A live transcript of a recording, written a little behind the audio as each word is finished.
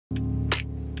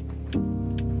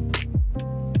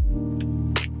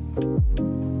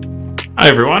Hi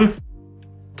everyone,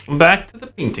 welcome back to the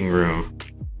painting room.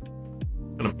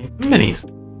 I'm gonna paint some minis.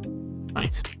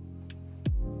 Nice.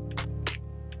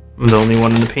 I'm the only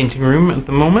one in the painting room at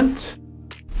the moment.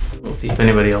 We'll see if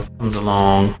anybody else comes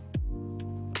along.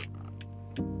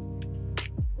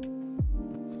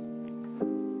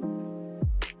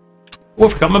 Oh, I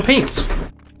forgot my paints.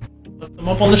 Left them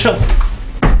up on the shelf.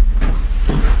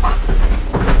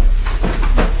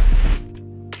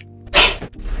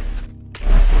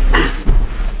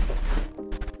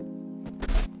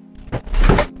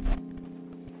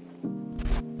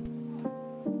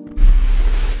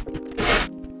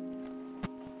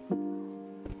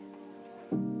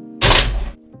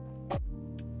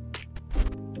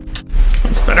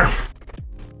 That's better.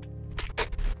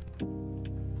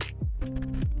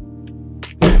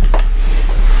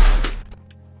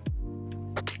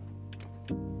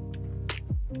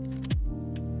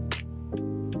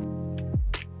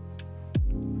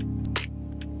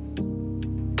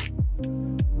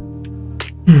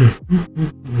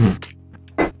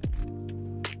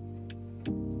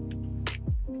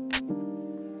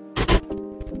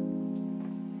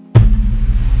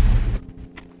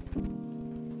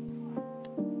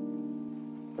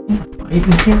 Light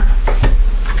in here.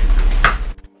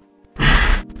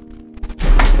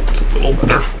 It's a little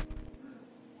better.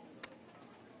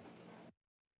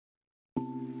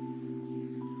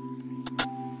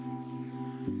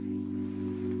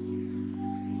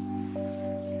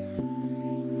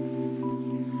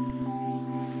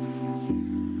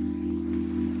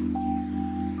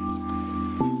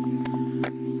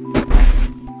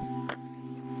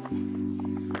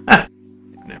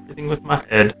 Doing everything with my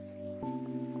head.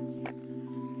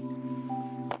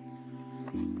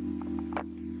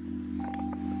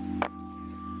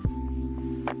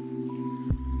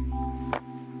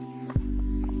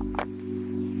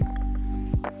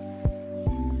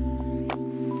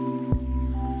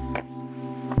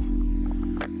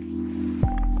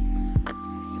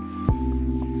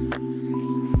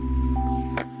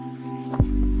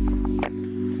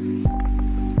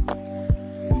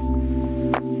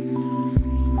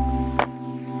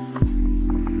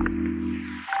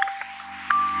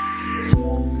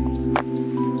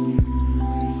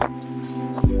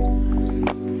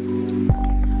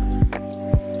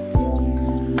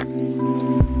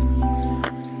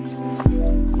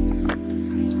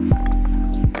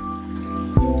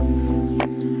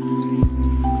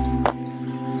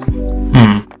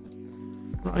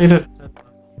 Right at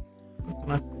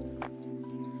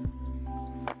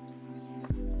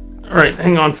Alright,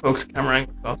 hang on folks, camera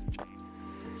angle about to change.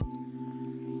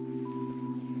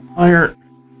 Higher.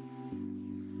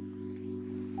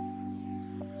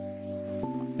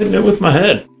 Hitting it with my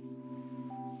head.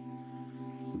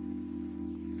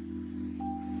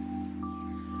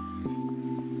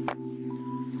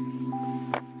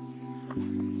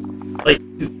 Like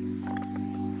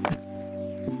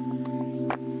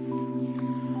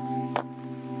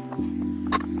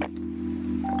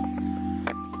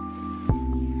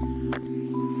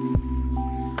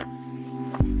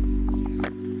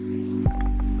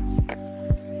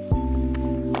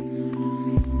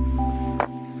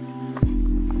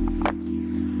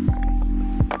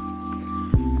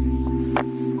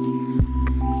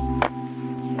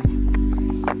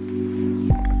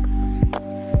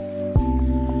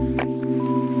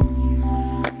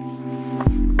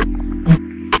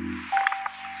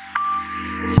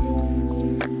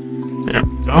there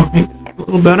we go. Make it a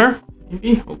little better,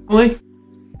 maybe, hopefully.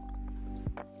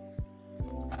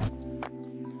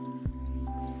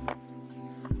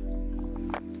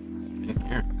 In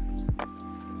here.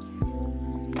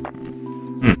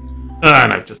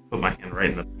 And I've just put my hand right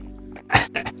in the.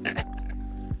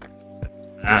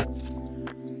 That's.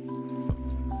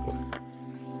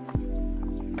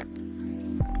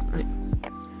 Okay.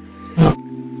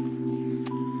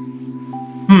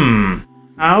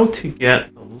 How to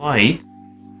get the light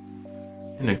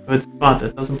in a good spot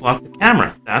that doesn't block the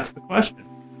camera? That's the question.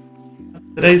 That's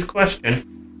today's question.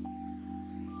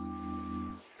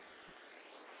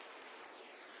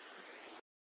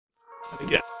 How to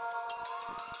get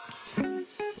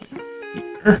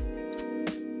here.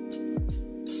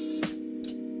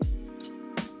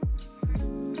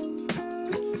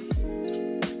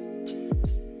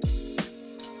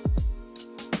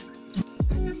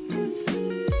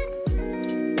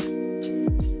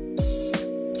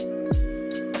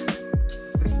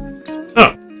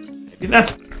 Oh, maybe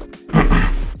that's better.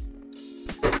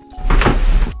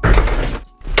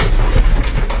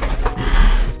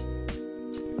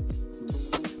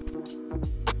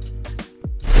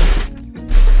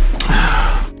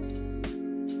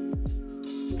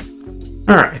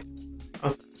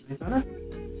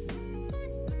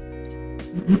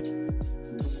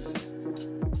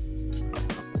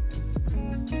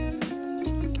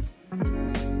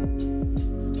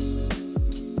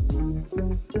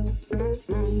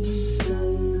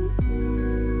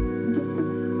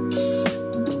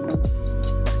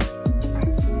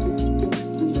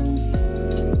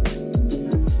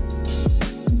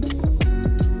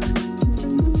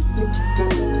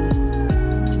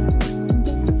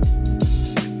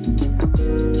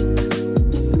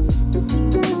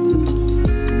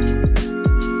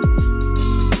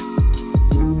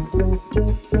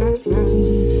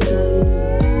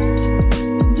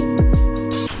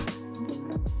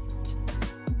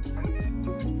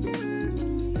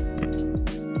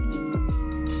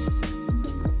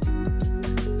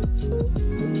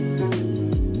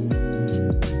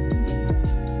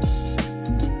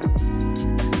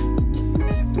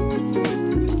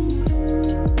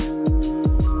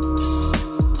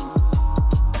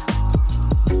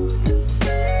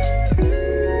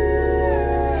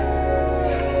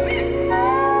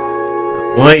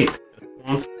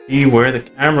 wants to be where the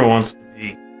camera wants to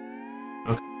be.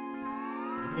 Okay.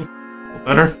 Maybe a little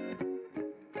better.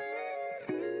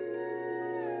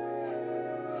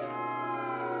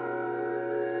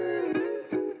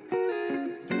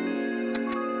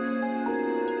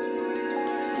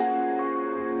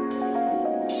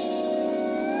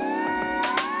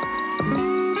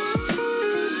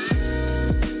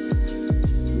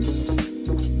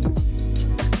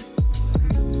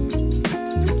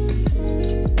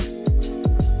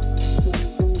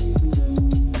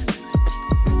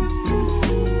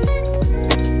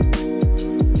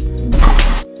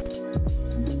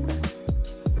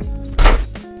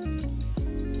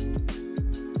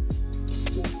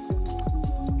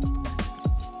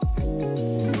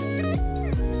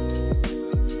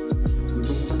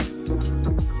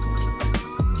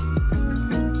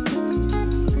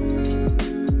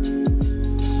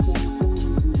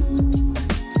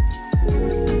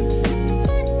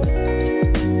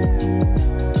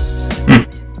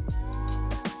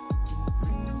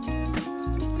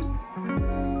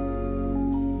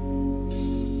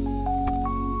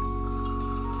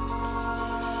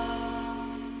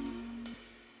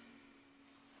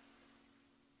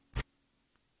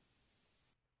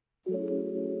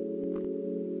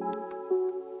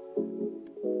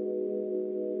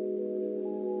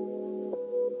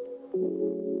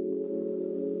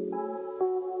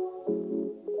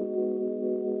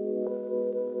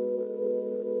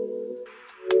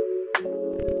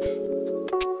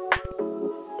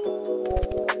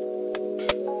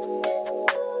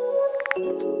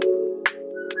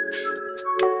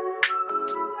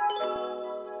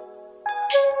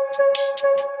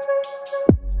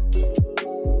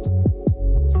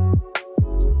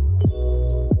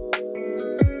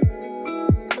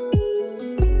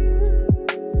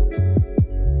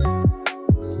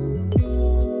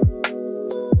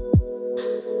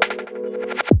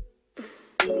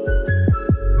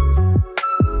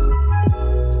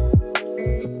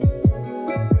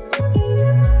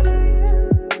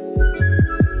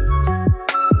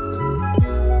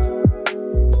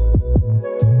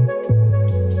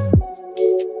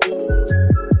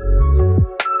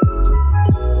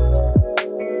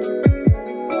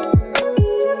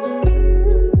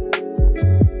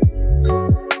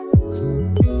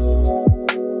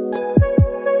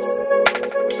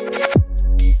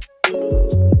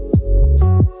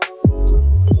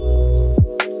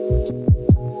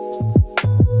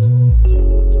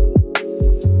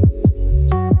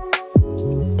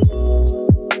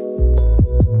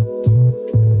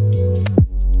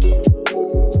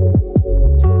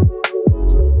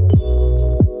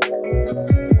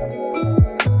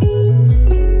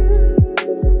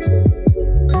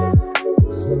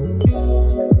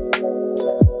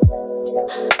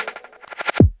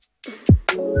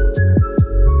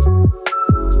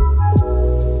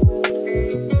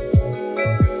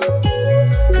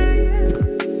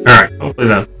 Alright, hopefully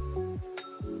that's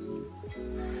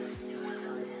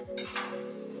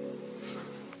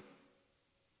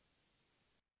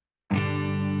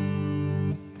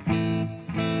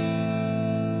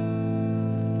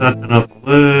touching up a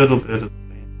little bit of the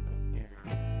paint down here.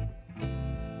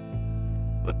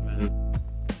 Put them in.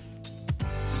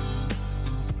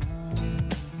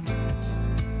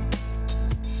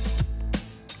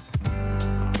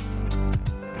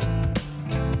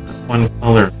 One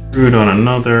color crude on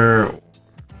another.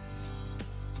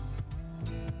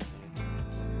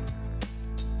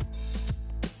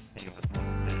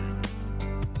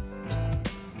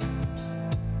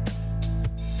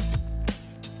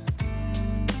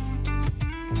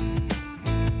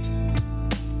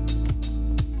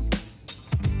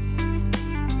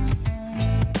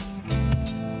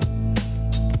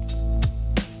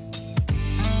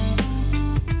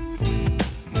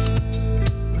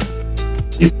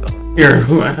 These fellas here,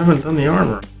 who I haven't done the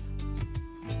armor.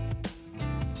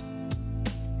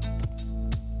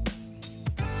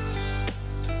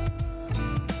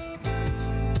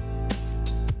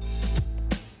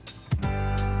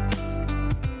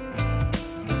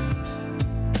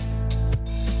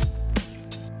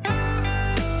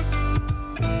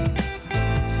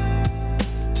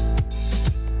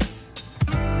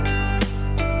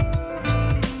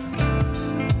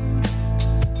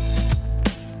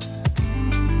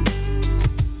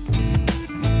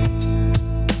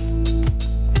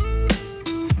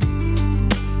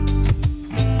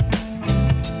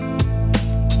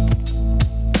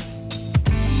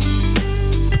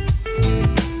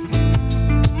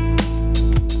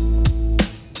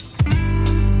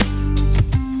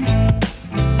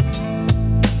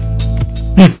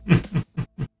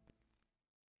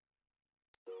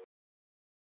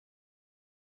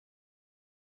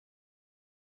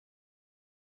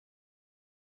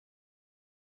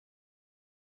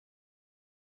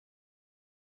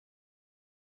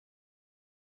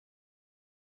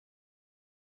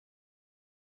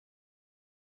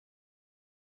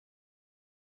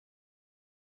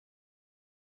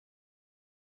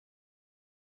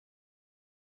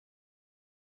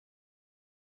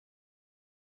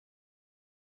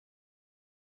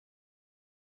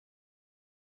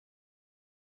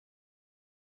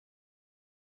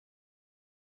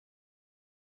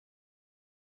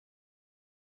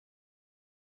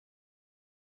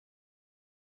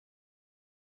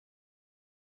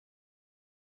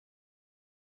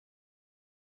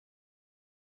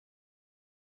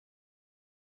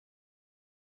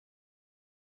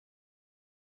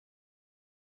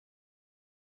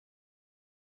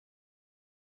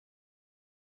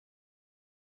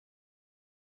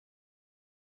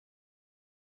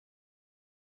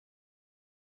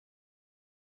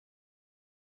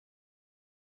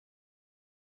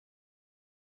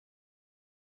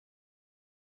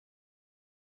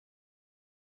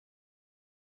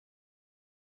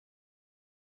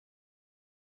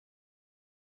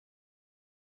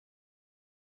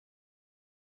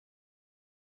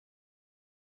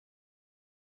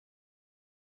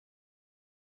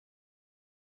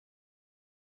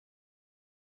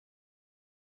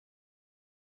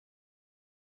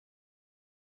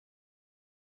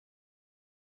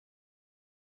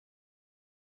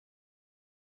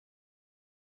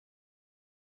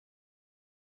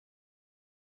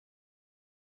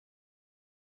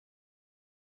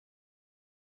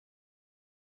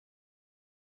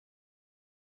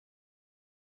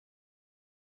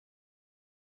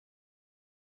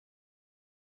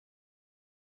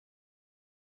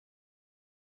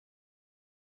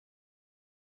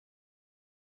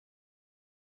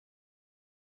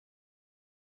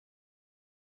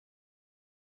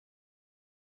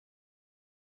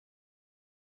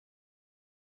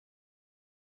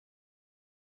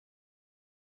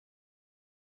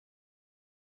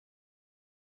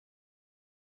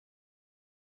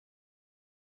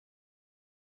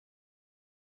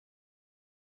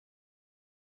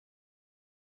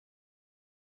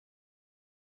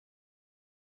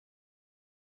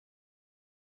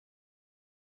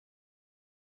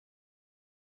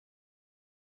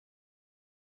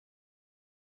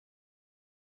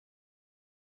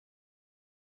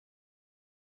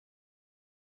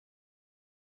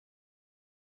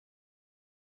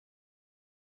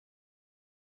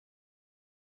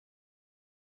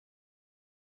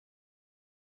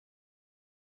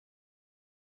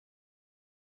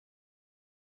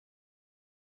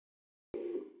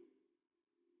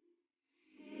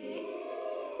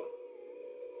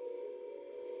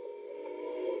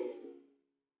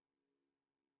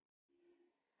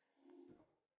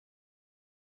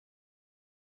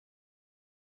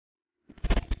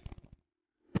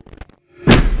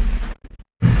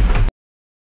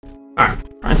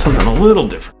 Trying something a little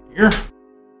different here.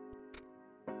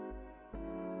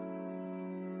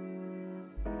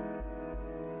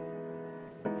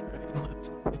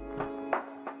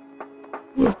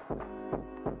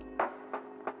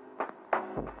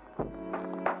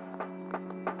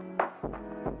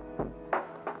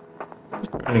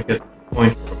 Trying to get to the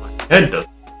point where my head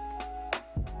doesn't.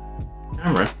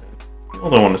 Camera. People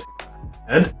don't want to see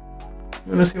my head.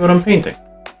 You want to see what I'm painting.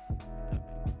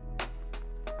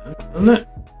 Doesn't it?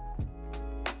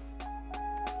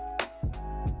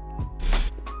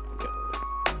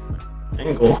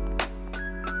 Angle.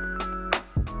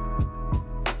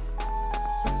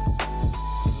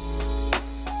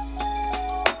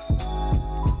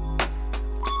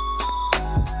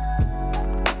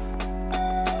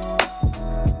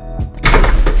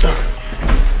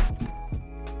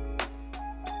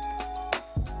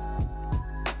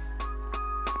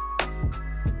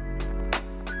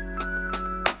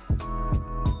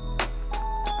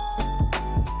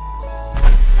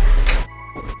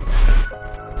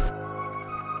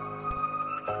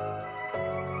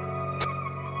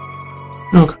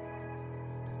 Okay.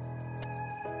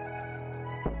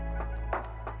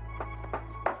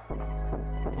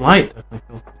 Light definitely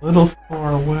feels a little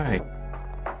far away.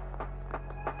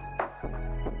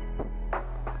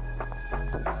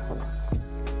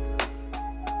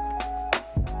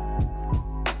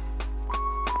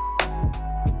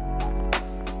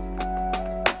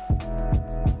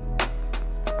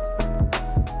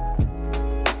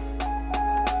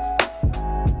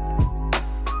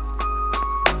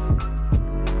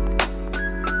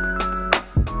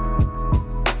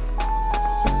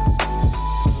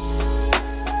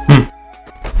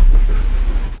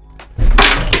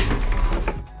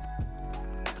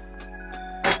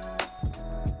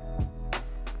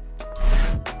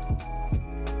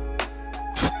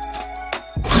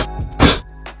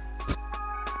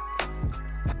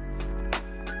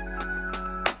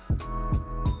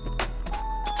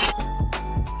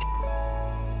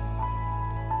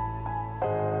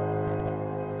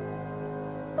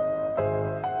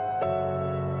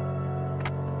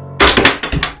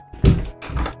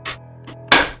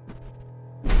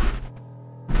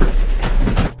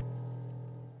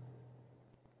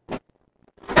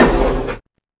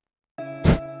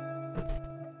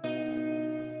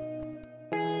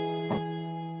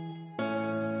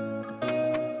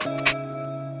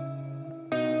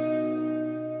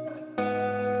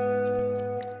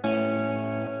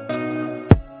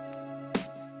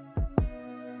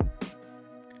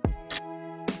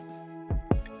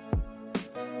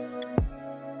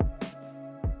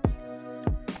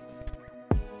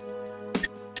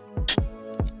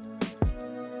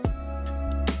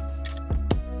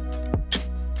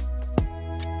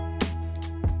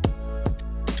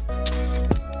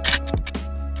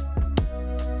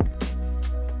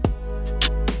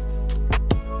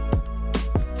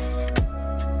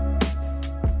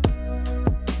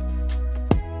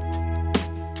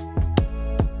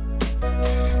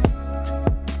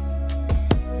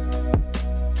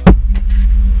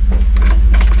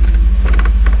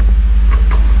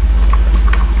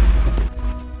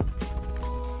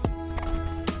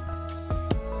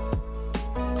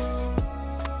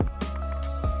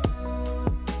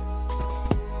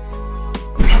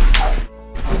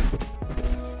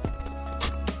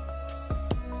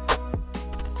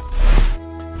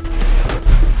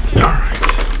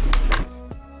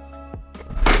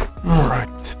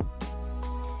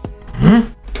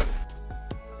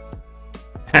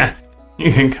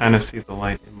 You can kind of see the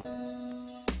light in my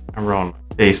camera on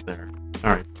my face there.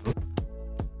 Sorry.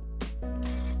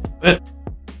 But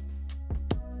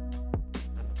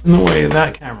in the way of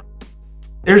that camera.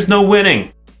 There's no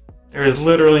winning. There is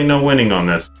literally no winning on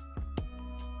this.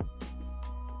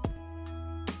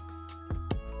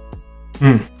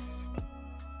 I'm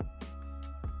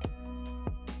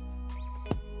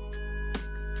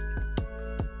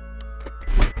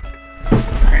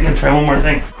gonna try one more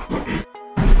thing.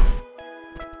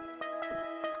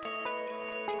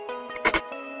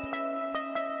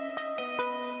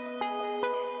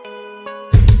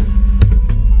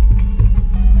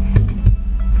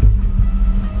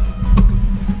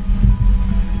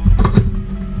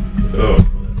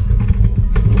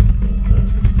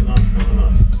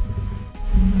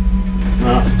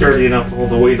 Sturdy enough to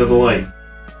hold the weight of the light.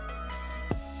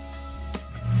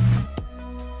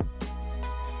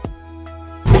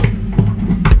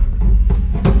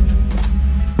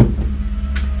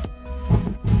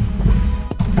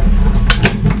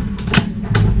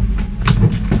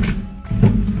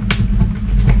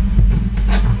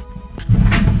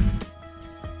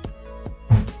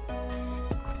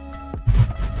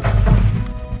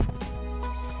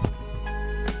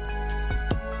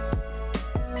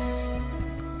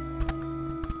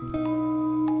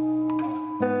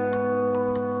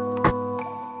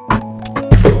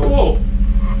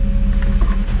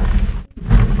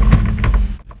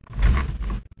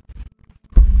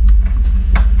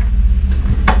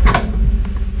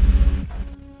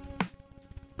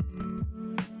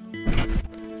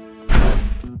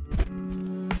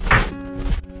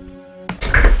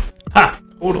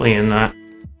 totally in that.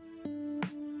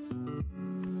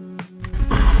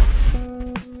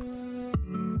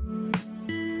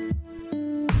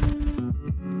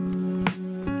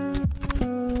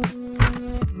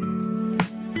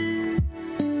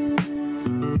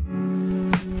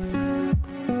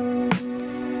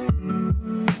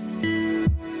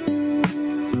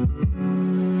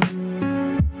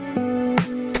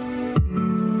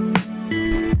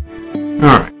 All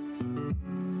right.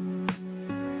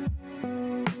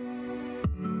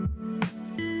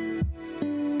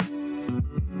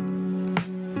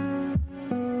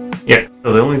 Yeah,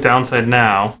 so the only downside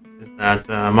now is that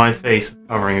my face is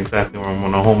covering exactly where I'm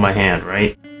going to hold my hand,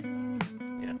 right?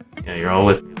 Yeah, you're all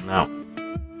with me on that one.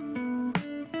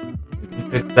 We can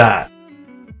fix that.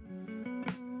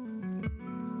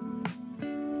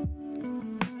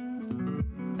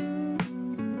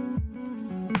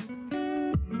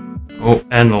 Oh,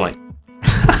 and the light.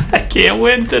 I can't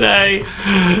win today.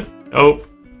 Nope.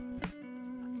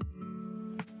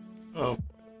 Oh.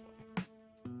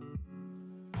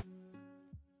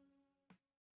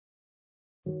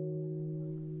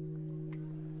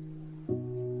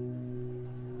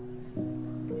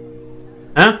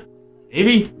 Huh?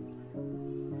 Maybe?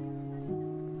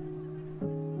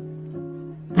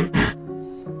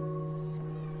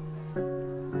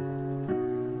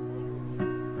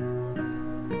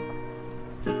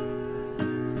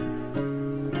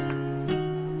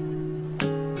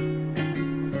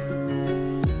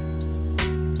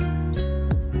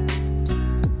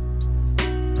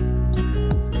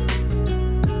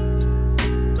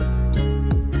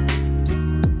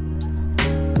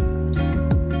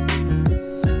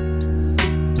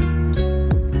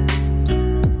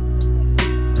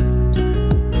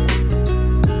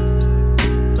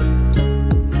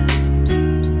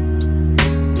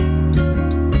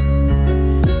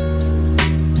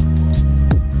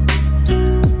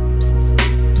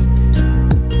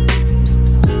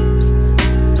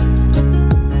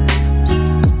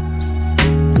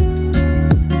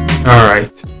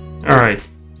 Alright. Alright.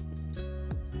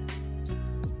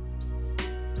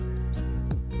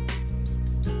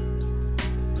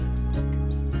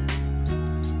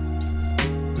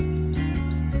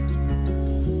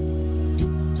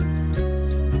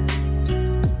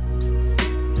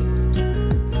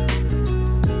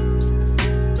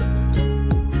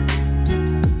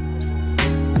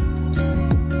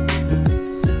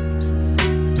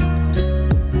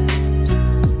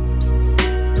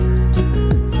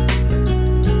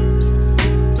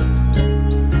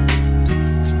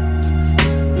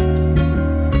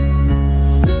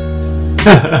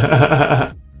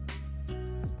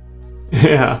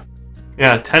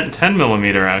 Yeah, 10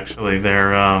 millimeter actually.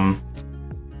 They're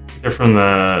from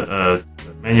the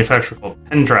manufacturer called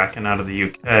Pendragon out of the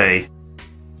UK. They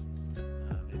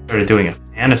started doing a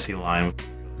fantasy line, which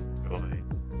I really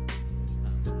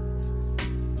enjoy.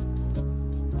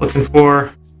 Looking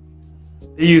for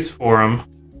the use for them.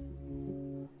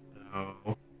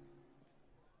 So.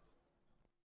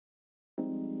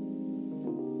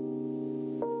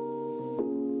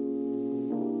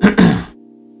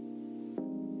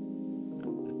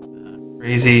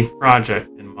 Crazy project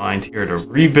in mind here to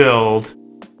rebuild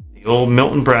the old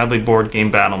Milton Bradley board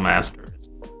game Battle Masters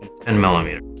in 10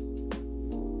 millimeter.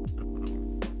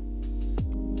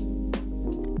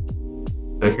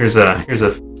 So here's a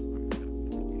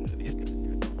these guys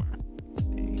here somewhere.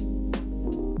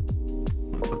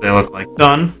 That's what they look like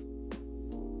done.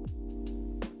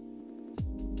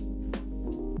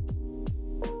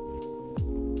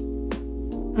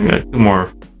 I got two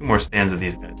more stands of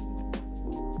these guys.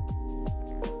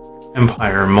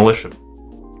 Empire Militia.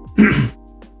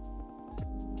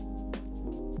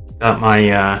 Got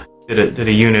my did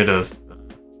a unit of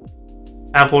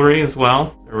cavalry as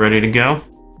well. They're ready to go.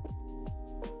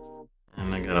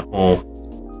 And I got a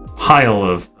whole pile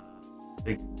of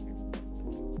big.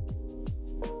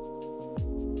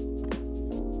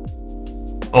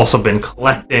 Also been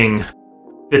collecting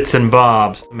bits and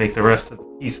bobs to make the rest of the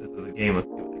pieces of the game look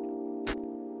good.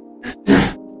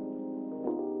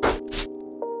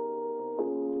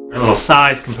 A little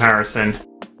size comparison.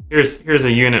 Here's a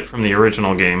unit from the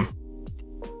original game.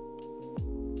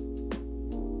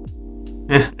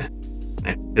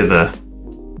 Next to the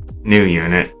new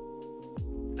unit.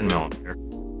 10 millimeter.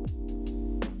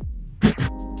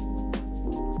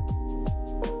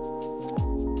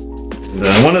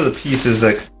 And, one of the pieces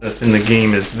that's in the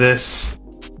game is this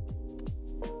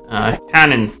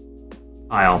cannon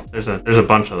tile. There's a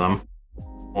bunch of them.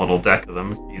 A little deck of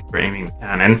them used for aiming the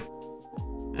cannon.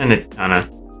 And it kind of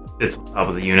sits on top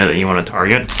of the unit that you want to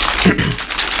target.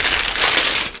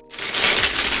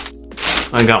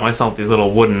 So I got myself these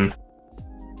little wooden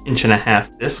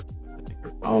 1.5-inch discs. I think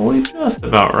they're probably just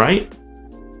about right.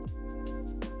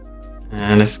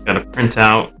 And I just gotta print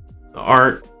out the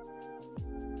art.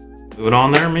 Do it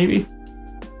on there, maybe?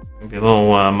 Maybe a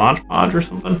little Mod Podge or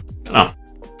something? I don't know.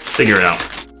 Figure it out.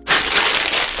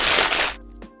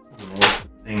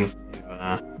 Things to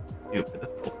do with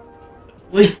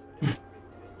it.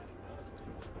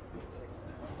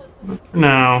 But for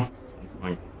now,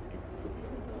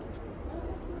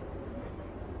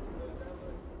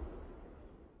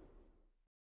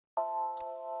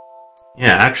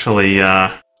 yeah, actually,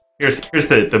 here's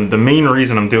the main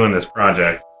reason I'm doing this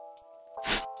project.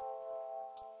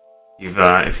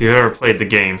 If you've ever played the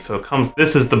game, so it comes.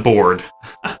 This is the board,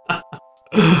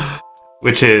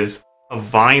 which is a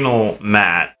vinyl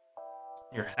mat.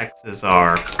 Your hexes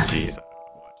are, geez, I don't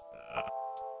know what,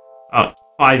 about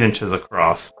 5 inches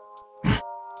across.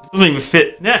 It doesn't even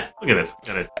fit. Yeah, look at this.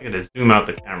 I gotta zoom out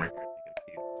the camera here.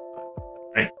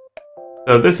 Right.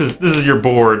 So this is your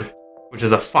board, which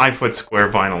is a 5-foot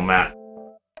square vinyl mat.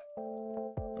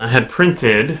 I had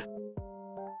printed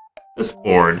this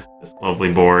board, this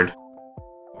lovely board,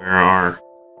 where our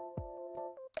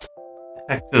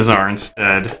hexes are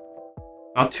instead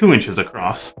about 2 inches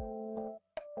across.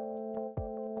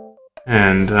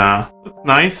 And looks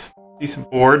nice,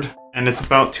 decent board, and it's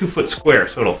about 2 foot square,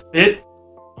 so it'll fit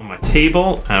on my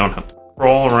table, and I don't have to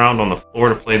crawl around on the floor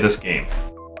to play this game.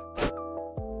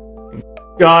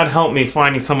 God help me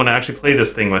finding someone to actually play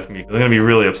this thing with me, because I'm going to be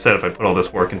really upset if I put all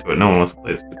this work into it. No one wants to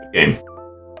play this stupid game.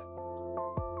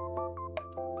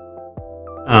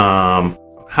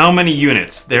 How many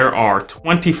units? There are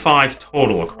 25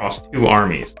 total across 2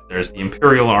 armies. There's the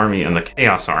Imperial Army and the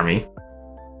Chaos Army.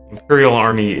 The Imperial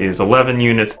Army is 11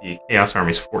 units, the Chaos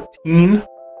Army is 14.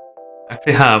 I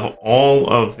actually have all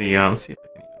of the, let's see if I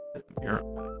can even fit them here.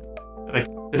 Did I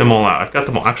fit them all out? I've got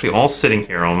them actually all sitting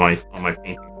here on my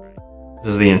painting tray.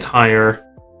 This is the entire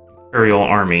Imperial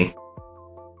Army.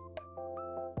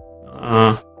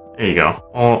 There you go.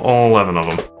 All 11 of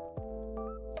them.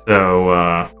 So,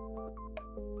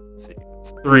 let's see.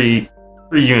 It's three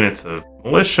units of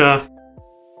militia,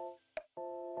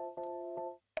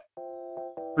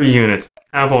 3 units of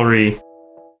cavalry,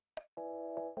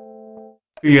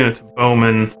 2 units of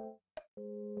bowmen.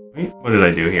 Wait, what did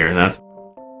I do here? That's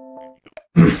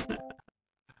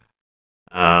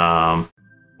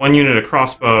 1 unit of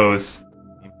crossbows,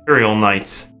 Imperial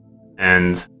Knights,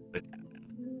 and the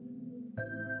cannon.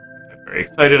 I'm very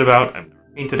excited about. I've never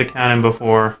painted a cannon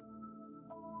before.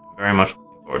 I'm very much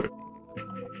looking forward to painting.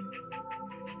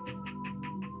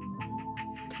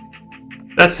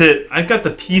 That's it. I've got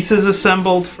the pieces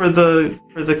assembled for the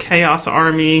Chaos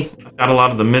Army. I've got a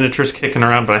lot of the miniatures kicking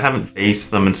around, but I haven't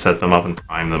based them and set them up and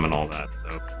primed them and all that.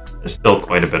 So there's still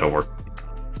quite a bit of work to be done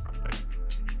on this project.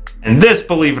 And this,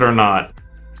 believe it or not,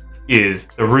 is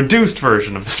the reduced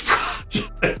version of this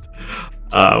project.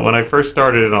 When I first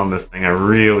started it on this thing, I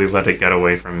really let it get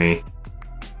away from me.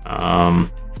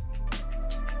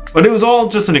 But it was all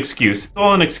just an excuse. It's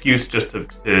all an excuse just to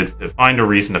find a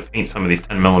reason to paint some of these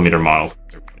 10mm models.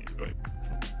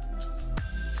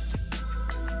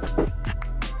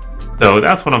 So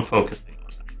that's what I'm focusing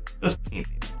on. Just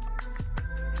painting.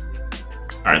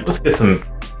 Alright, let's get some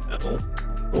metal.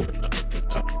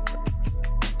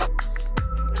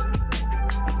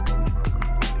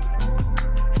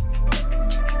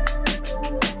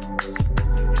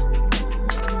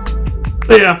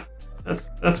 So yeah,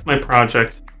 that's my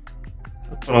project.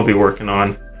 That's what I'll be working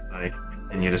on as I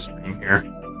continue to stream here.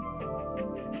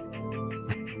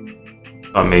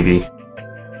 Thought maybe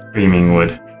streaming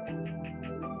would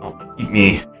help keep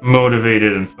me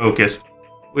motivated and focused.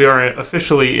 We are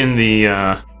officially in the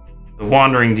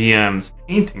Wandering DM's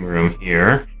painting room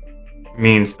here. It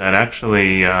means that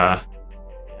actually I'm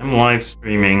live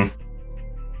streaming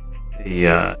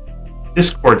the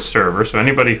Discord server, so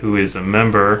anybody who is a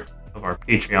member of our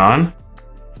Patreon,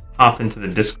 hop into the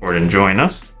Discord and join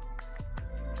us,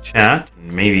 chat,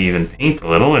 and maybe even paint a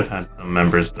little. I've had some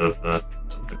members of the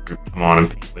group come on and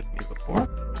paint with me before,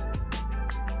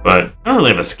 but I don't really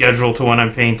have a schedule to when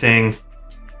I'm painting.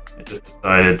 I just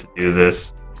decided to do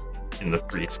this in the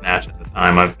free snatches of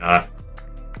time I've got,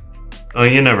 so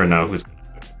you never know who's going to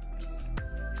do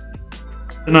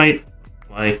it. Tonight,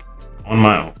 like, on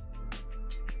my own.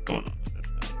 What's going on?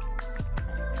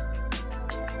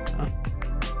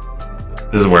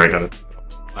 This is where I gotta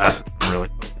glasses and really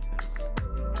focus.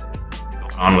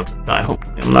 What's going on with this guy?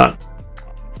 Hopefully I'm not.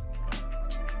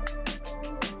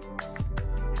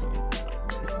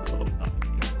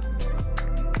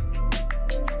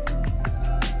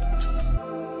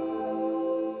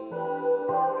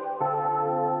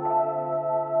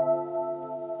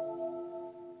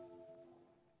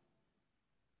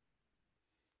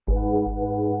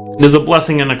 It is a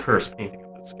blessing and a curse painting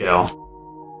at this scale.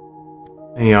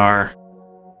 They are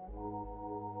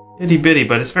itty bitty,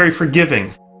 but it's very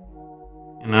forgiving.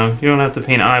 You know, you don't have to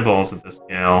paint eyeballs at this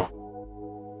scale.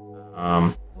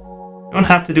 You don't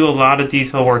have to do a lot of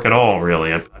detail work at all,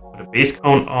 really. I put a base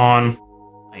coat on,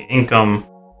 I ink them,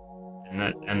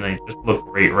 and they just look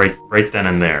great right then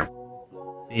and there.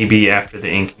 Maybe after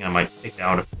the inking, I might pick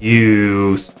out a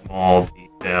few small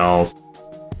details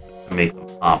to make them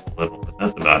pop a little, but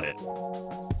that's about it.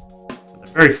 But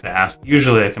they're very fast.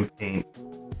 Usually I can paint...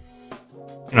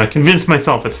 You know, I convince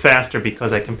myself it's faster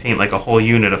because I can paint like a whole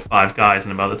unit of 5 guys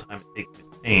in about the time it takes to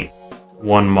paint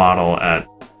one model at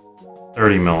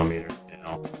 30mm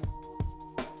scale.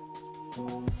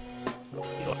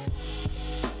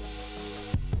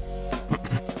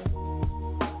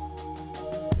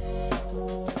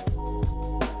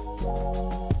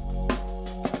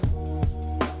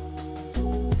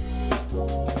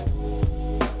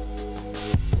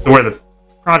 So where the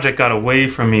project got away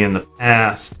from me in the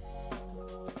past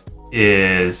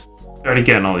is started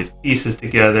getting all these pieces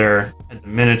together, had the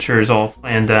miniatures all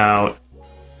planned out.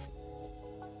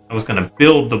 I was going to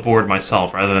build the board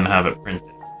myself rather than have it printed.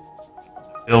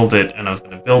 Build it, and I was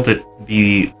going to build it to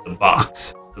be the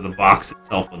box. So the box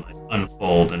itself would like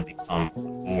unfold and become the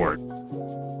board.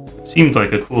 Which seemed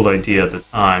like a cool idea at the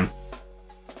time.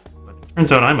 But it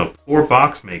turns out I'm a poor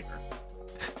box maker.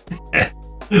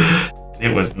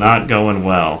 It was not going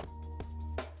well.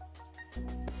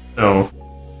 So,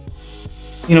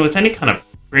 you know, with any kind of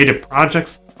creative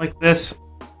projects like this,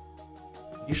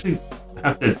 I usually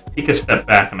have to take a step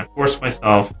back and I force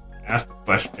myself to ask the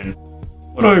question,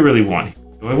 what do I really want here?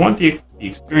 Do I want the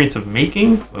experience of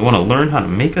making? Do I want to learn how to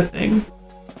make a thing?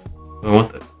 Do I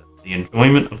want the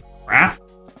enjoyment of the craft?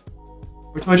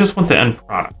 Or do I just want the end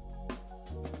product?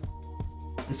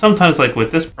 And sometimes, like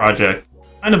with this project,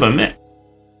 kind of a mix.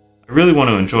 I really want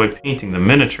to enjoy painting the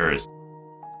miniatures,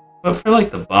 but for like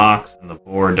the box and the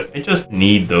board, I just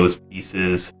need those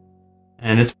pieces,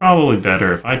 and it's probably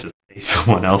better if I just pay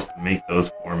someone else to make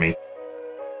those for me.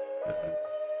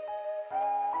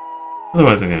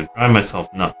 Otherwise I'm going to drive myself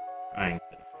nuts trying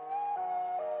to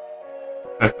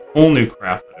perfect a whole new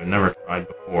craft that I've never tried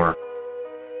before,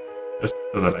 just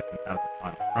so that I can have the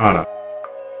final product.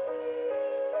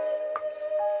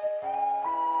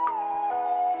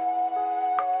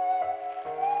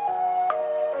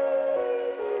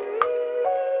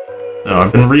 So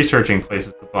I've been researching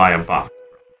places to buy a box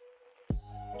from.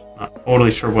 Not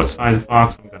totally sure what size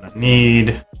box I'm going to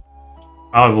need.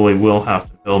 Probably will have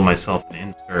to build myself an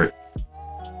insert.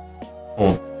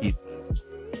 Old pieces.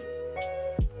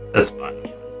 That's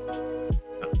fine.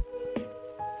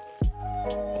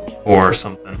 Or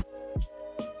something.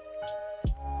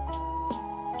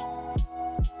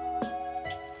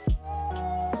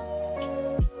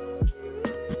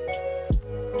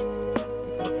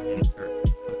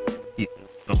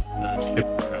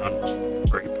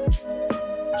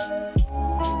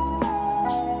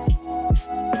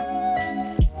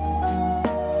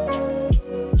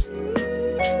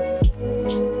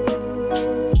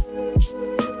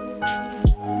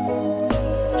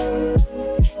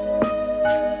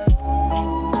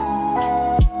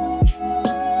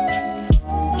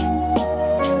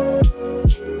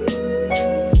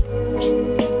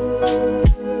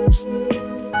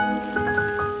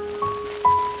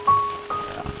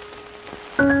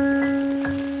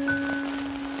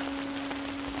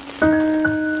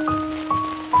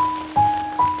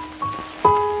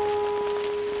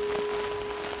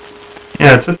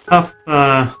 Yeah, it's a tough,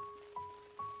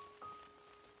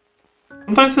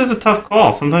 sometimes it's a tough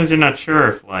call. Sometimes you're not sure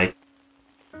if, like,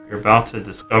 you're about to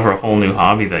discover a whole new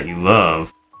hobby that you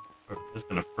love, or if it's just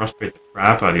going to frustrate the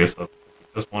crap out of yourself because you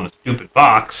just want a stupid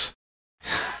box,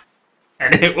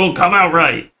 and it will come out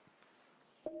right.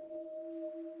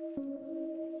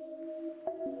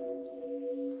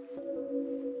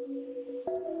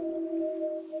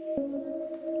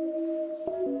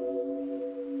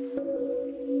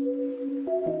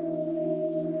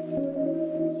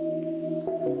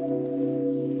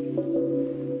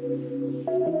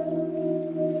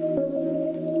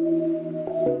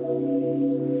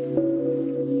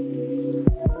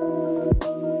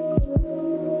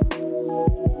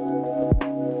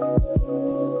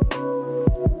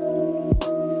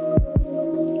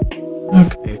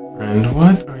 Okay, friend,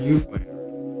 what are you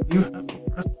wearing? Do you have a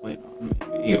breastplate on,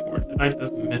 maybe? Or did I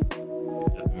just miss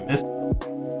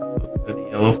the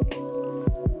yellow?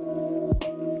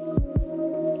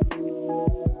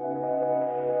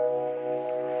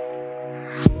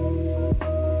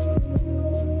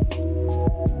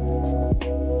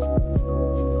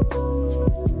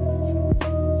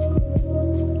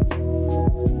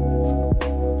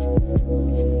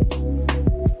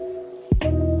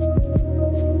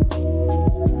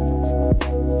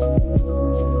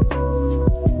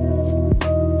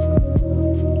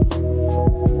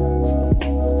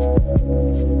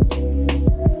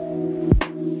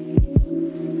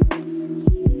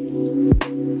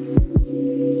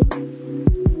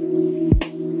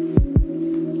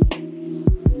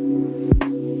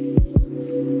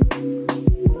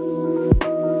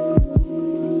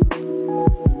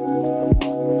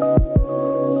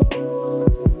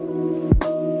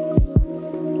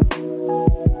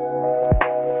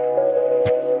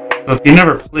 So if you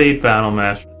never played Battle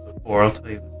Masters before, I'll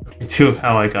tell you the story too of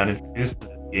how I got introduced to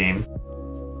this game.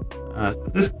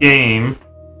 So this game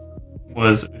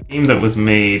was a game that was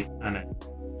made on a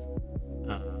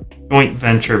joint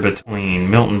venture between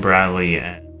Milton Bradley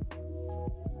and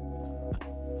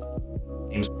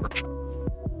Games Workshop.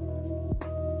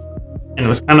 And it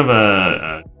was kind of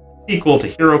a sequel to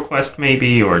Hero Quest,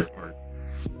 maybe, or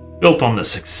built on the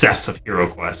success of Hero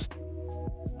Quest.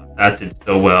 That did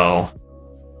so well.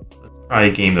 Let's try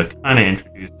a game that kind of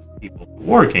introduces people to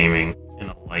wargaming in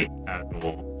a light,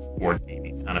 casual, board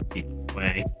gaming kind of people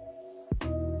way.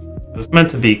 It was meant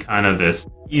to be kind of this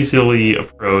easily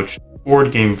approached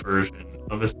board game version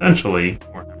of essentially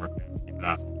Warhammer Fantasy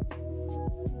Battle.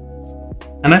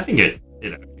 And I think it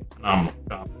did a phenomenal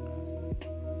job.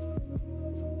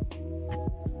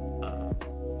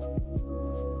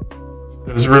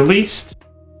 It was released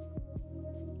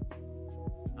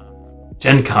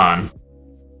Gen Con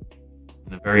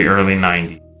in the very early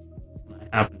 90s.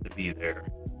 I happened to be there.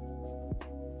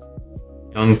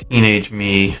 Young teenage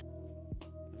me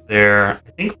there,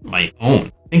 I think on my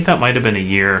own. I think that might have been a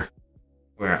year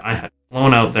where I had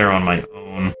flown out there on my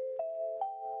own.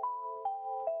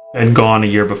 I had gone a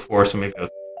year before, so maybe I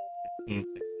was 15,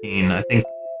 16. I think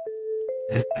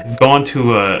I'd gone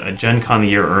to a Gen Con the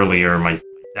year earlier. My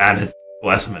dad had,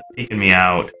 bless him, had taken me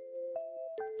out.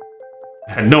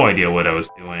 I had no idea what I was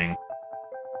doing.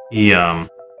 He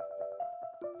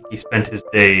spent his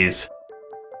days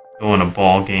going to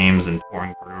ball games and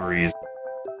touring breweries,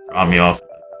 dropped me off at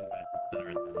the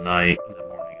convention center in the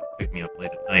morning and picked me up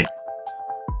late at night.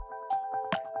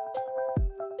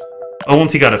 Well,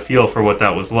 once he got a feel for what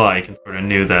that was like and sort of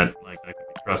knew that like I could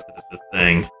be trusted at this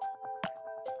thing,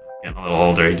 getting a little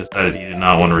older, he decided he did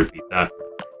not want to repeat that.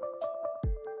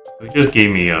 So he just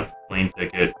gave me a plane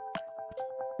ticket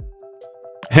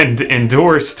and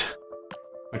endorsed,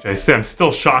 which I'm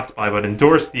still shocked by, but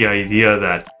endorsed the idea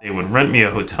that they would rent me a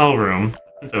hotel room,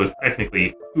 since I was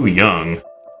technically too young to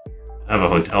have a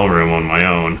hotel room on my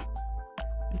own.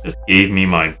 It just gave me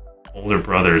my older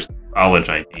brother's college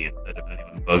ID and said, if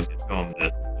anyone bugs you, show them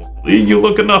this. Hopefully you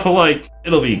look enough alike,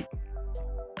 it'll be...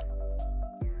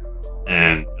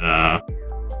 And,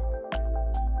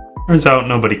 turns out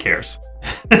nobody cares.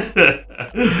 Checked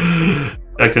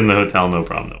in the hotel, no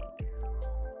problem.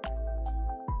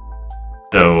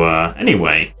 So,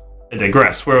 anyway, I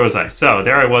digress. Where was I? So,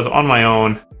 there I was on my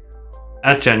own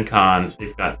at Gen Con.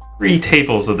 They've got 3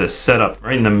 tables of this set up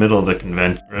right in the middle of the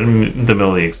convention, right in the middle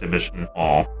of the exhibition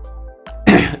hall.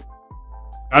 Got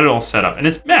it all set up, and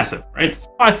it's massive, right? It's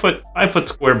 5 foot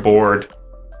square board.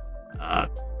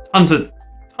 Tons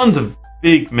of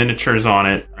big miniatures on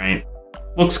it, right?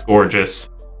 Looks gorgeous.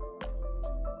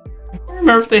 I can't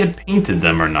remember if they had painted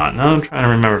them or not. Now I'm trying to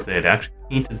remember if they had actually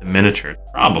painted the miniatures.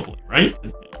 Probably, right?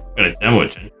 Got a demo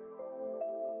it.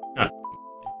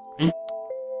 So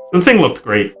the thing looked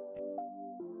great.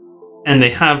 And they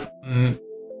have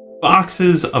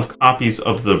boxes of copies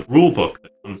of the rule book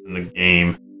that comes in the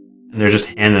game, and they're just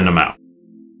handing them out.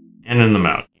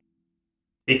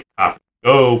 Take a copy.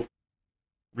 Go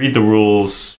read the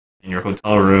rules in your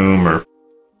hotel room or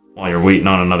while you're waiting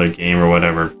on another game or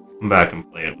whatever. Come back and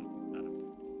play it with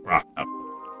rock up.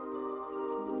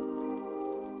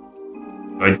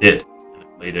 So I did, and I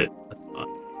played it a ton.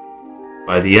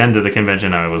 By the end of the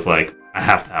convention, I was like, I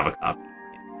have to have a copy.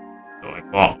 So I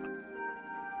bought one.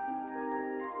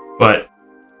 But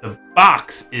the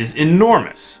box is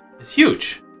enormous. It's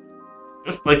huge.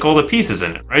 Just like all the pieces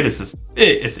in it, right? It's this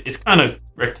big, it's kind of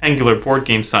rectangular board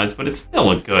game size, but it's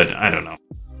still a good, I don't know,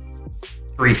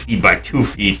 3 feet by 2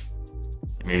 feet,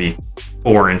 maybe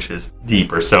 4 inches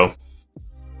deep or so.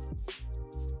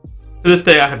 To this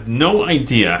day, I have no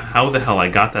idea how the hell I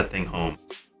got that thing home.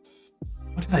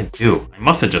 What did I do? I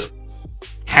must have just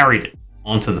carried it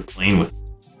onto the plane with me.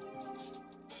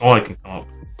 That's all I can come up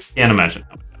with. Can't imagine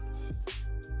how I got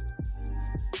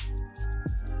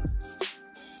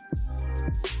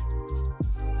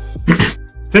it.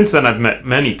 Since then, I've met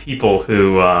many people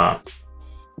who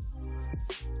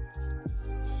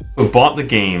bought the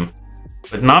game,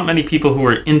 but not many people who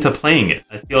were into playing it.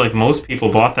 I feel like most people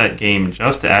bought that game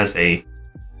just as a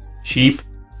cheap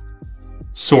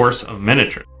source of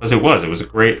miniatures, because it was a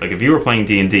great, like if you were playing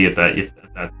D&D at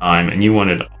that time and you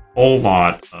wanted a whole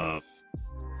lot of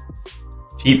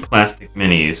cheap plastic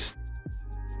minis,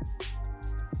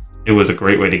 it was a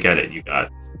great way to get it. You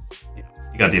got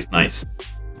these nice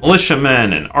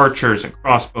militiamen and archers and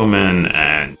crossbowmen,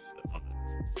 and on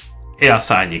the chaos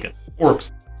side you get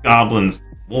orcs, goblins,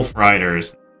 wolf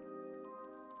riders,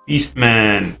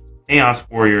 beastmen, chaos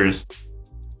warriors.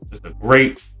 Just a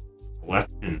great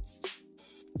collection.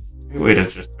 Great way to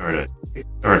just start a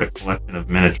collection of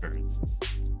miniatures.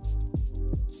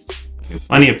 I knew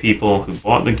plenty of people who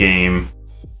bought the game,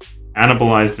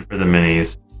 cannibalized it for the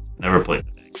minis, never played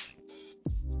the dang thing.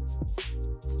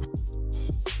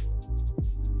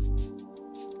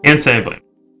 Can't say I blame.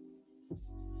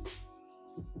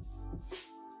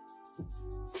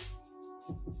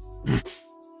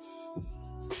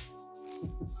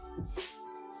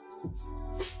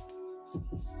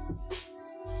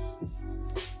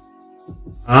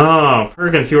 Oh,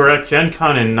 Perkins, you were at Gen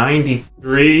Con in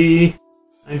 93,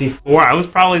 94. I was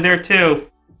probably there too.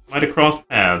 Might have crossed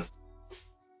paths.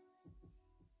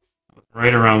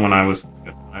 Right around when I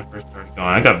first started going.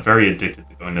 I got very addicted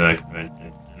to going to that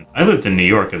convention. And I lived in New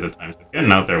York at the time, so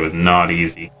getting out there was not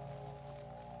easy.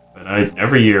 But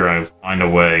every year I would find a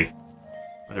way,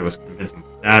 whether it was convincing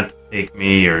my dad to take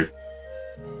me or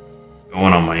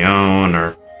going on my own,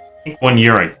 or I think one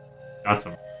year I got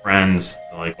some friends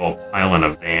to like all pile in a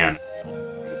van.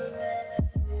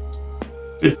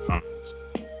 Good times.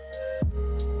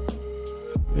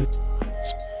 Good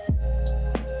times.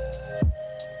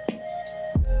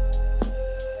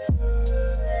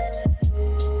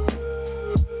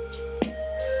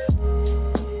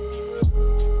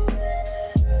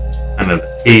 Kind of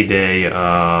the heyday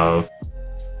of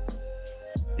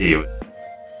the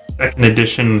second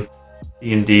edition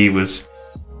D&D was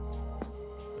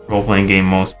the role-playing game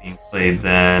most being played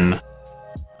then.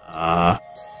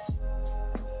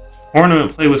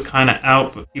 Tournament play was kind of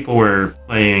out, but people were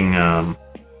playing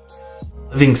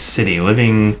Living City,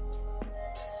 Living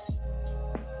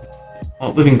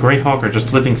Greyhawk, or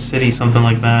just Living City, something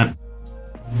like that.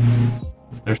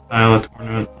 Was their style of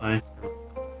tournament play.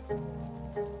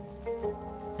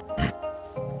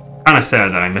 Kind of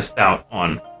sad that I missed out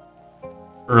on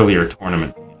earlier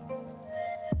tournament.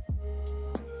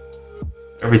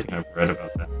 Everything I've read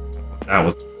about that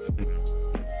was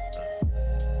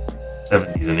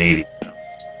 70s and 80s. So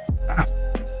fast.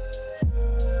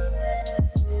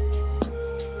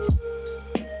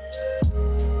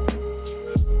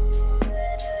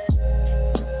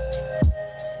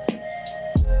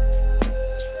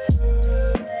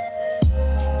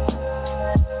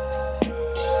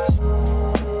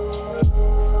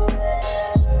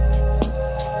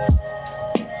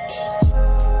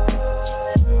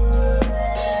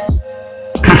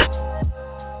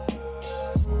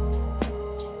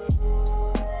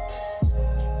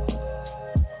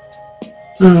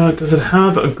 Does it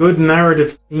have a good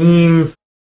narrative theme?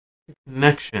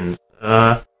 Connections?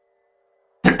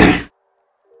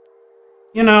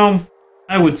 You know,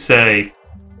 I would say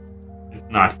it's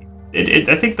not.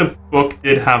 I think the book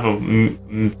did have a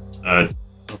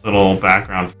little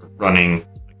background for running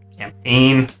a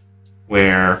campaign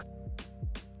where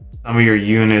some of your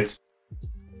units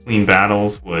between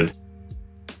battles would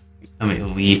become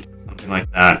elite or something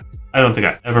like that. I don't think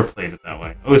I ever played it that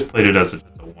way. I always played it as just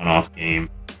a one-off game.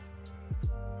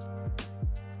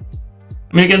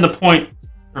 I mean, again, the point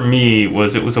for me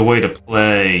was it was a way to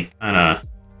play kind of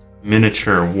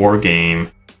miniature war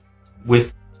game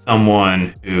with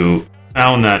someone who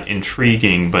found that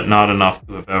intriguing, but not enough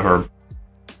to have ever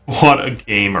bought a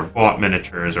game or bought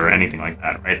miniatures or anything like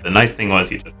that, right? The nice thing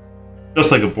was you just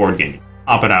like a board game, you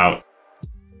pop it out,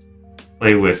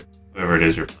 play with whoever it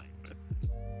is you're playing with,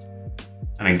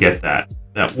 and get that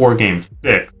war game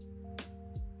fix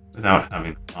without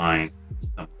having to find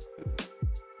something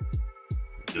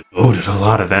who devoted a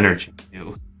lot of energy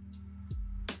to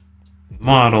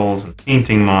models and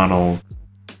painting models,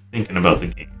 thinking about the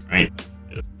game, right?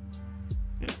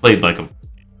 It played like a board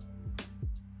game.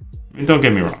 I mean, don't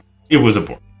get me wrong, it was a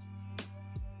board game.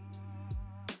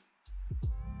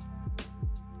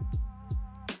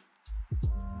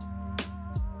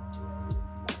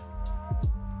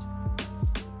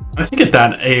 I think at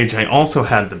that age, I also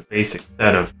had the basic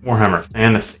set of Warhammer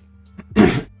Fantasy.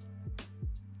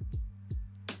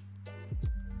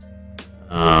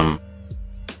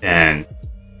 And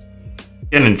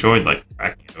again, enjoyed like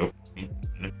cracking it open.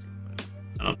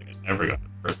 I don't think I ever got the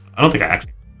first one. I don't think I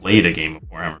actually played a game of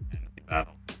Warhammer Fantasy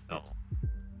Battle until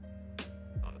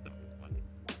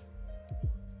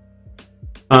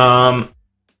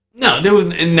no, there was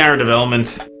narrative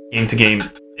elements game to game.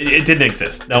 It didn't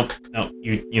exist. No,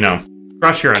 you know,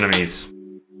 crush your enemies,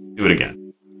 do it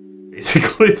again.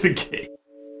 Basically the game.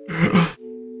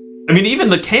 I mean, even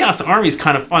the Chaos Army is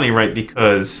kind of funny, right?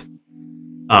 Because,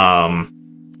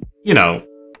 you know,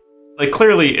 like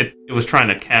clearly it was trying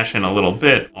to cash in a little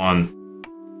bit on,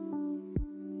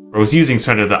 or was using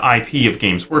sort of the IP of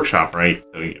Games Workshop, right?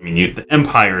 So, I mean, the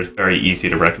Empire is very easy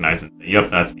to recognize and say,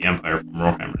 yep, that's the Empire from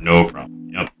Warhammer, no problem.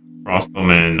 Yep,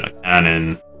 crossbowmen, a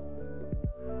cannon,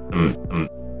 some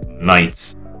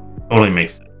knights. Totally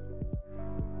makes sense.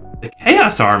 The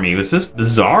Chaos Army was this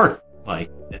bizarre, like,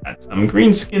 it had some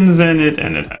greenskins in it,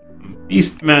 and it had some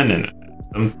beastmen, and it had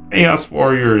some Chaos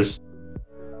Warriors.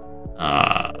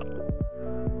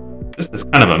 Just this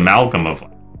kind of amalgam of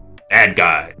like bad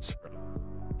guys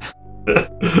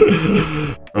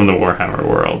from the Warhammer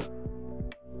world.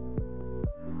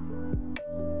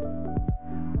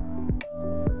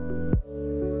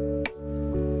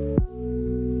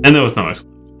 And there was no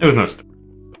explanation. There was no story.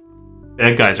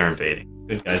 Bad guys are invading.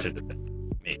 Good guys are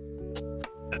defending. Me.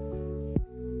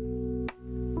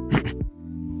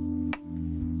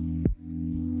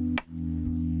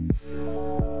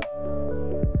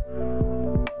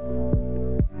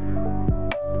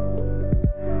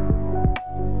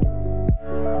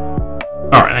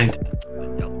 Alright, I need to touch on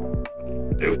that yellow.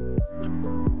 Do.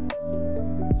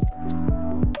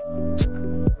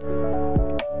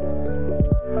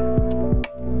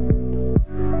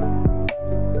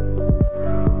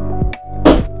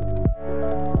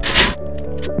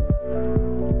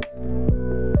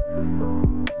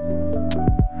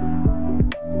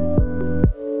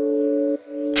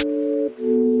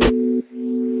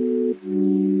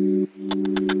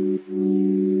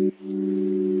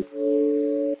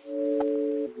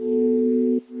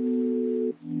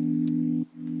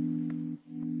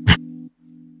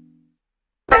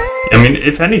 I mean,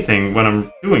 if anything, what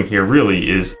I'm doing here really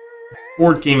is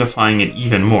board gamifying it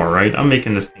even more, right? I'm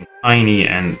making this thing tiny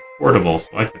and portable, so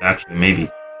I could actually maybe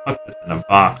put this in a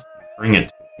box and bring it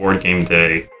to a board game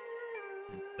day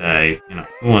and say, you know,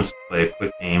 who wants to play a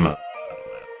quick game of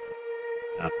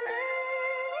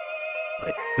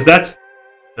because that's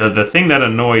the thing that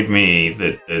annoyed me,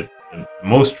 that the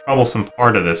most troublesome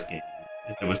part of this game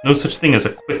is there was no such thing as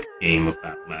a quick game of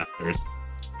Battle Masters.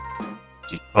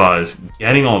 Because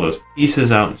getting all those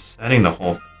pieces out and setting the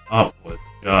whole thing up was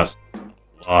just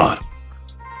a lot.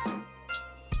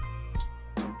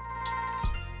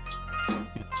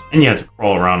 And you had to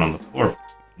crawl around on the floor.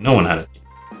 No one had a team.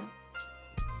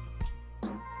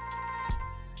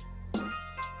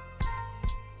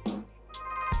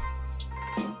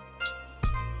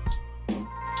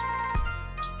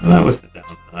 And that was the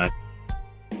downside.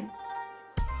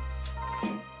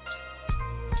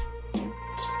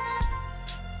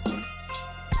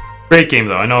 Great game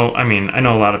though. I know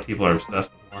a lot of people are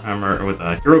obsessed with Warhammer or with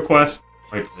Hero Quest.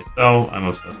 Rightfully so. I'm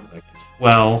obsessed with that game as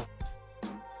well.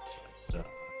 But,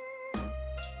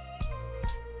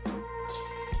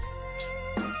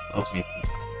 help me.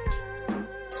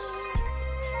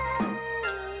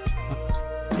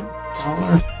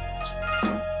 $1.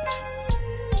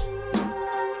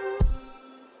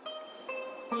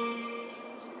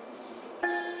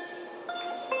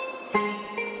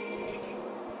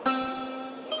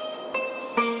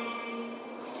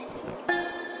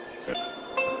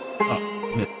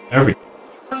 Everything.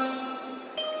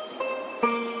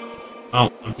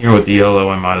 Oh, I'm here with the yellow,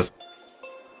 I might as well.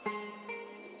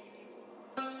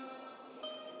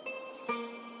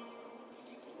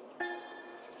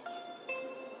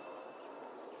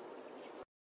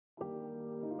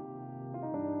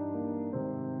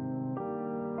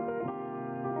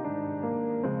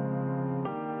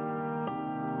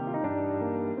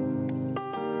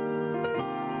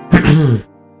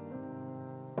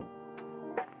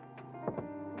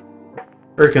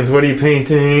 Perkins, what are you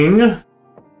painting?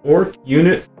 Orc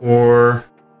unit for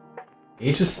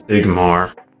Age of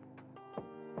Sigmar.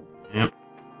 Yep.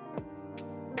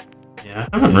 Yeah,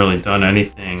 I haven't really done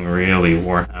anything really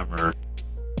Warhammer.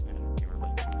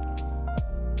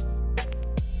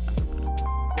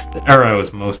 The era I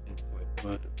was most into it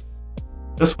was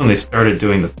just when they started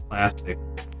doing the plastic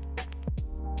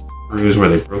screws where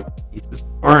they broke the pieces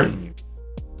apart. And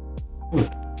what was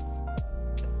that?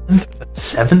 Was that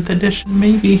 7th edition,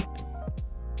 maybe?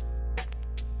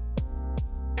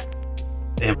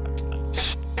 Vampire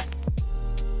Knights.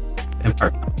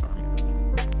 Vampire Knights Army.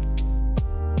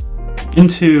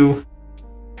 Into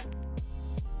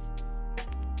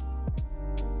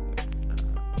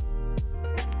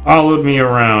followed me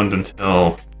around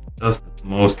until just this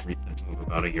most recent move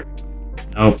about a year ago.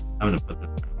 Nope, I'm gonna put this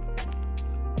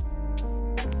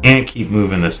down. Can't keep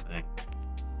moving this thing.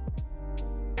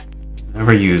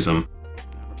 Never use them.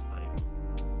 Never play them.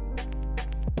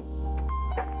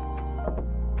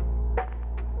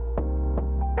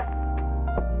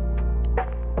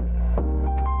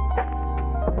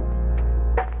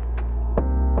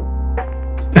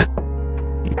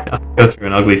 You have to go through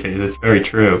an ugly phase. It's very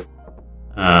true.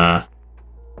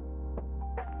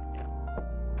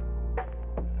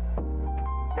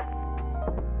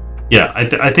 Yeah,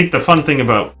 I think the fun thing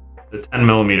about the 10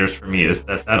 millimeters for me is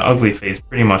that ugly face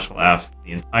pretty much lasts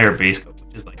the entire base coat,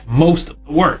 which is like most of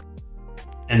the work.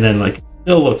 And then like it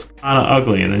still looks kind of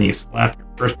ugly, and then you slap your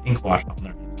first ink wash on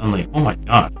there, and suddenly, oh my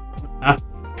god, what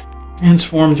happened?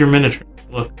 Transformed your miniature.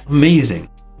 Look amazing.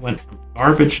 Went from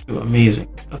garbage to amazing,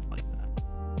 just like that.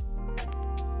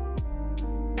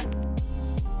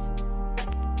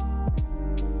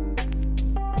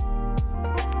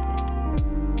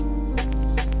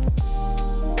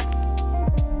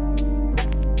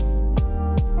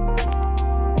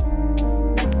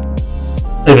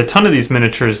 I have a ton of these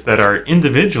miniatures that are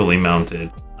individually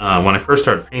mounted. When I first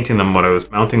started painting them, what I was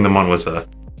mounting them on was a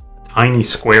tiny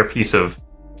square piece of...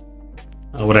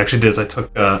 what I actually did is I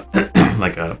took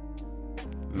like a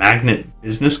magnet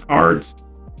business cards,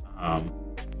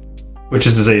 which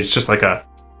is to say it's just like a,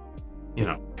 you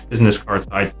know, business card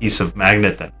side piece of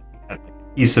magnet that had like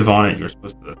adhesive on it. You were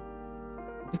supposed to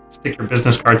stick your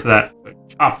business card to that, so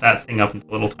chop that thing up into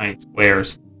little tiny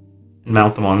squares and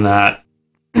mount them on that.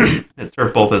 It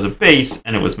served both as a base,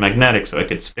 and it was magnetic, so I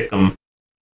could stick them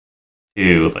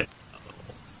to like a little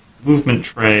movement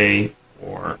tray,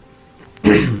 or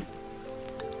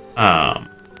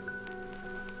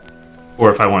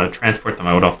or if I want to transport them,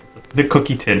 I would often put the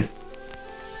cookie tin.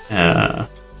 And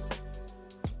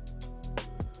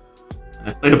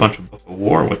I played a bunch of Book of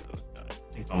War with those guys.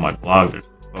 I think on my blog there's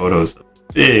some photos of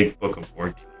a big Book of War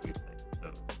game that we played.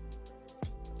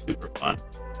 So super fun.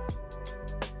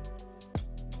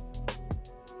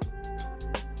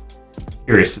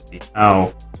 Curious to see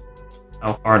how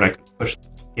hard I could push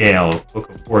the scale of Book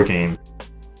of War games.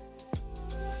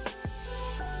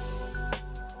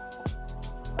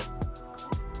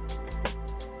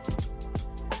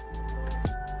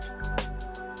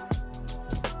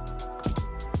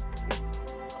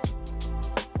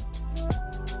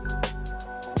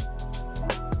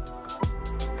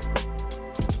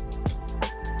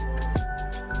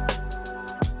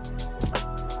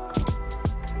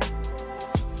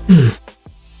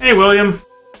 Hey, William.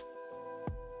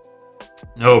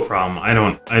 No problem. I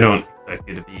don't expect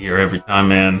you to be here every time,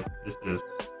 man.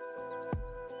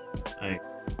 I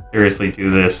seriously do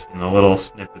this in the little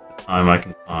snippets of time I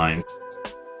can find.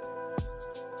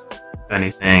 If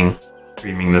anything,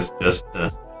 streaming this just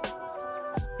to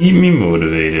keep me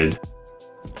motivated.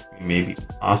 Maybe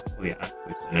possibly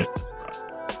actually finish this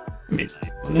project. It'd be nice,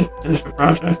 wouldn't it? Finish a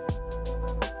project?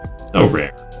 So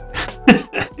rare.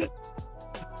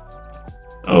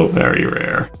 Oh, very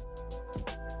rare.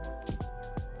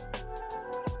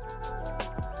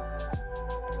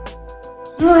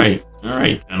 All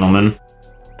right, gentlemen.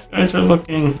 You guys are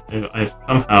looking. I've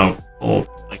somehow pulled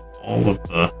like all of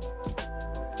the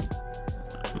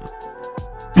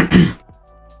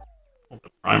pulled the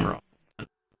primer off.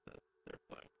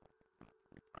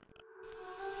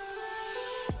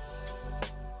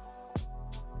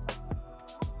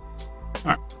 All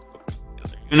right, let's go back to the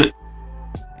other unit.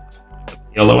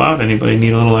 Yellow out. Anybody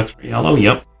need a little extra yellow?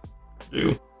 Yep.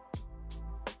 Do.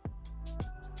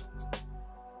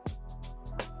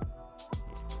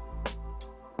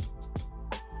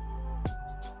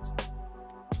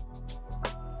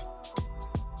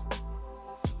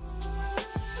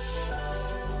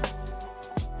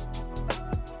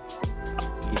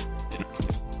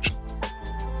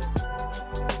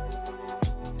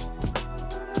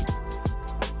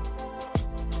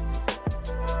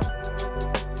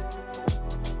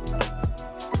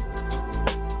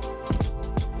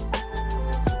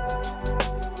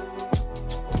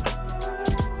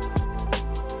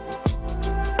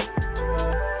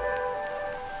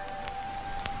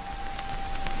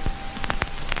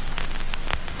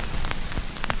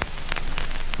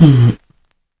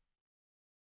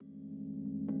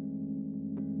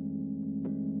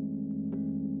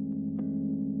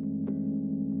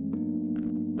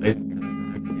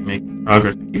 Making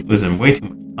progress. I keep losing way too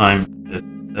much time just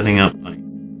setting up my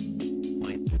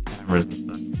lights and cameras and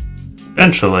stuff.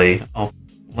 Eventually, I'll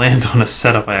land on a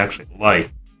setup I actually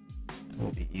like. It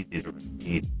will be easy to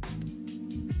repeat.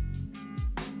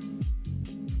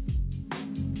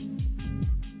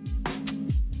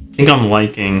 I think I'm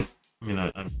liking. I mean, I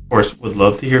of course would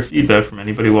love to hear feedback from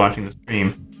anybody watching the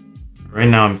stream. Right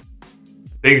now, the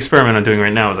big experiment I'm doing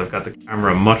right now is I've got the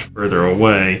camera much further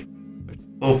away, which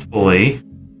hopefully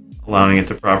allowing it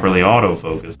to properly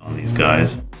autofocus on these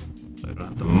guys, so I don't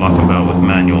have to muck about with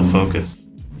manual focus.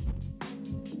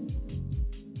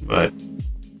 But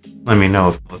let me know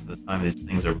if most of the time these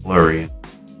things are blurry.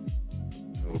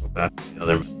 We'll go back to the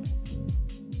other method.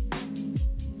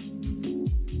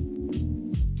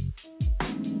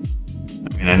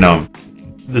 I mean, I know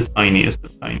I'm the tiniest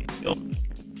of tiny scale miniatures.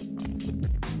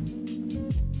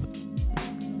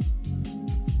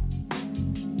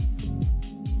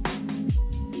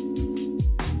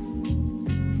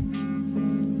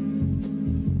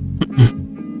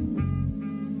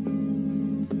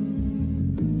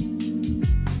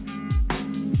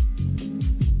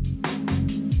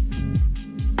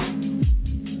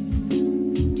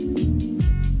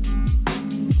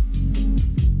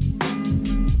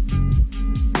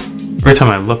 time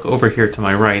I look over here to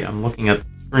my right, I'm looking at the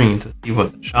screen to see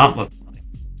what the shot looks like.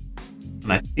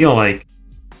 And I feel like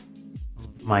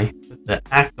the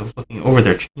act of looking over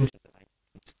there changes it. I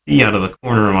can see out of the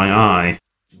corner of my eye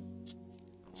the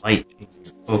light changing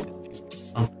your focus, changing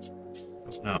something. I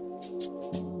don't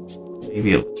know.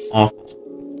 Maybe it looks awful.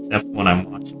 That's what I'm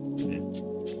watching.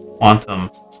 Quantum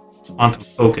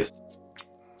focus.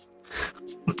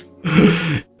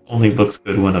 It only looks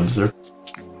good when observed.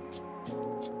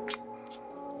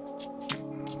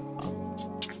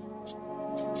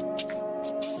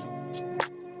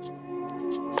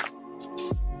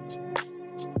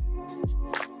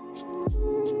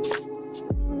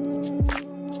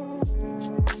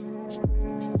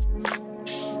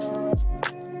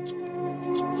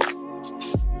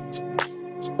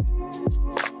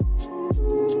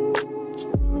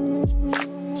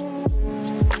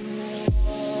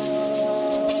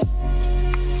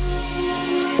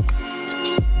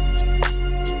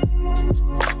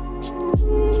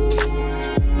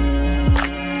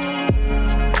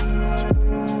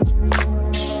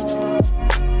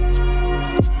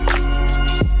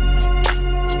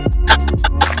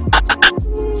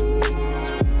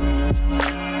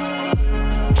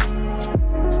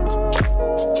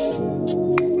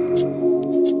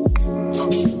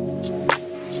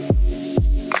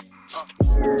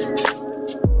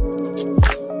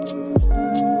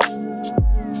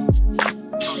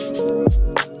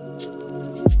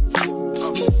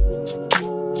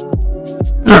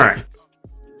 Alright.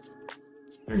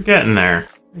 They're getting there.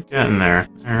 They're getting there.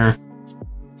 They're...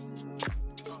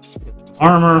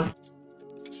 armor.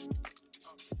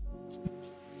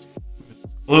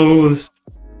 Clothes.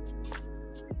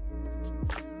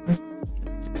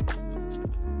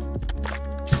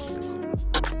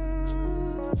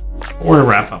 Before we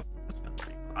wrap up.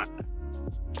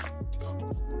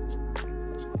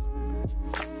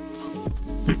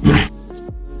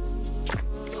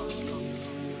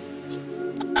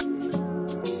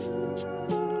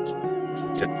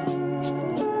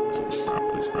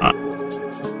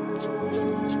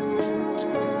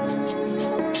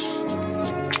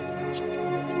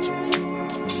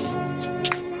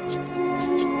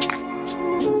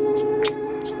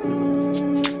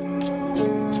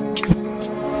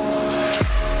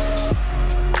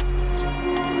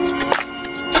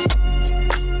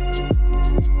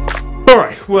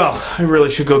 Alright, well, I really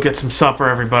should go get some supper,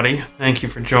 everybody. Thank you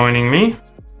for joining me.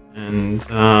 And,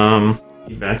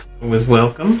 feedback was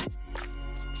welcome.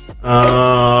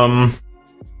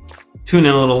 Tune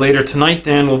in a little later tonight.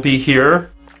 Dan will be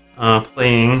here,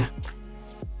 playing,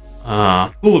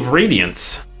 Pool of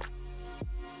Radiance.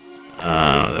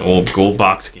 The old gold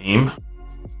box game.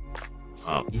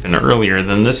 Even earlier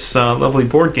than this, lovely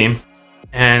board game.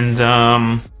 And,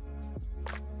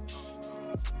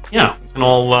 yeah, we can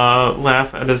all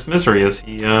laugh at his misery as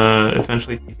he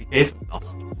eventually TPKs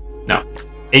himself. No,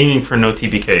 aiming for no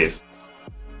TPKs.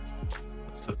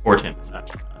 Support him in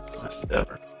that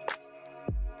endeavor.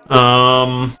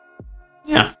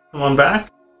 Yeah, come on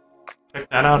back. Check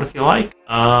that out if you like.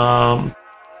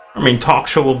 Talk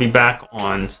show will be back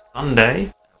on Sunday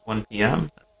at 1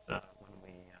 p.m. That's when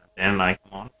Dan and I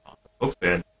come on to books. We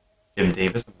had Jim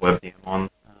Davis of WebDM on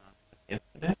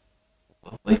yesterday.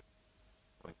 Lovely.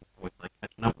 Always like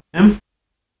catching up with him.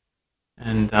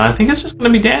 And I think it's just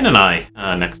going to be Dan and I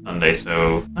next Sunday,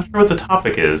 so not sure what the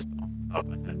topic is off the top of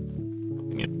my head.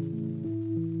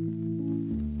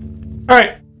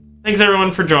 Alright, thanks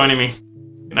everyone for joining me.